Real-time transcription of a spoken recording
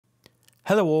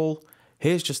Hello all,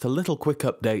 here's just a little quick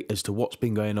update as to what's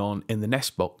been going on in the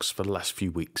nest box for the last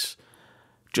few weeks.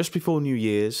 Just before New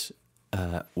Year's,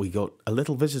 we got a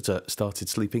little visitor started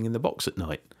sleeping in the box at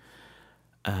night.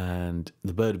 And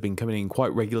the bird had been coming in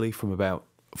quite regularly from about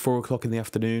 4 o'clock in the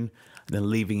afternoon and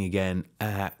then leaving again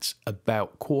at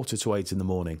about 7:45 in the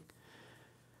morning.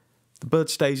 The bird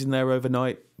stays in there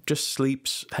overnight, just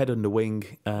sleeps, head under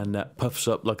wing, and puffs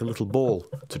up like a little ball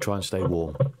to try and stay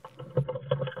warm.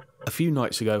 A few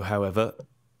nights ago, however,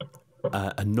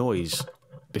 a noise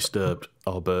disturbed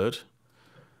our bird,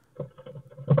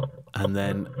 and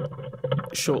then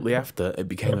shortly after it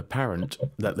became apparent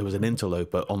that there was an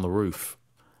interloper on the roof,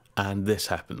 and this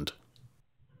happened.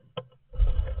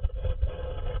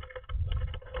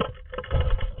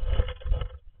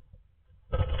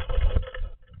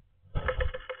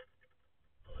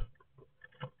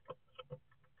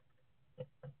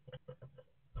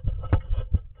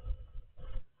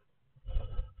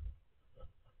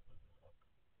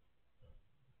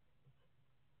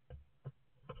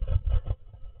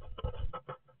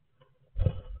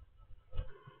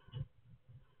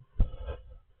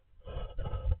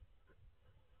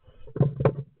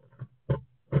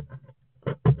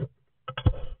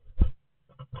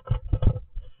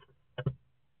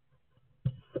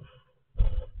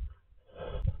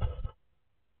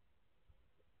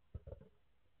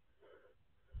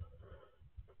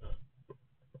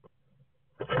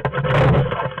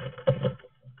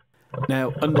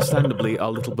 Now, understandably,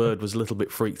 our little bird was a little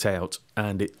bit freaked out,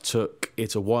 and it took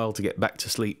it a while to get back to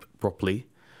sleep properly,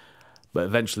 but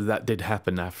eventually that did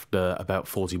happen after about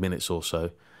 40 minutes or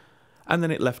so, and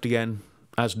then it left again,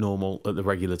 as normal, at the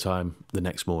regular time the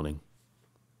next morning.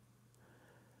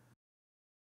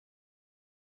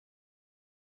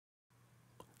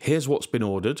 Here's what's been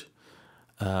ordered.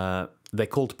 They're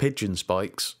called pigeon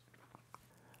spikes.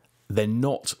 They're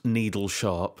not needle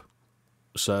sharp,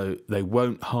 so they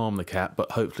won't harm the cat,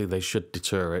 but hopefully they should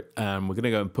deter it. And we're going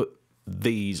to go and put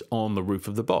these on the roof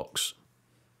of the box.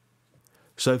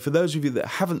 So for those of you that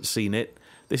haven't seen it,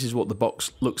 this is what the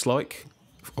box looks like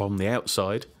on the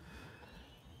outside.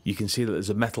 You can see that there's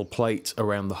a metal plate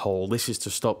around the hole. This is to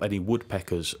stop any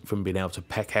woodpeckers from being able to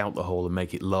peck out the hole and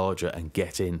make it larger and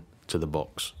get in to the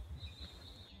box.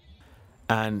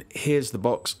 And here's the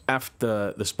box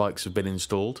after the spikes have been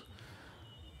installed.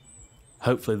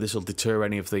 Hopefully this will deter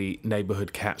any of the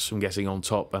neighbourhood cats from getting on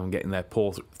top and getting their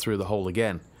paw through the hole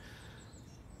again.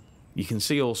 You can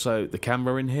see also the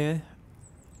camera in here,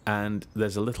 and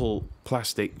there's a little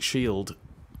plastic shield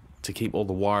to keep all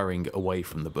the wiring away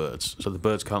from the birds, so the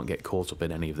birds can't get caught up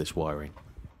in any of this wiring.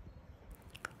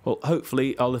 Well,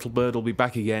 hopefully our little bird will be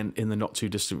back again in the not too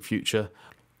distant future.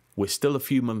 We're still a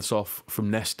few months off from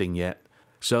nesting yet,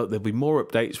 so there'll be more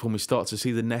updates when we start to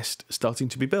see the nest starting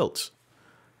to be built.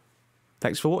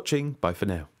 Thanks for watching. Bye for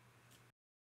now.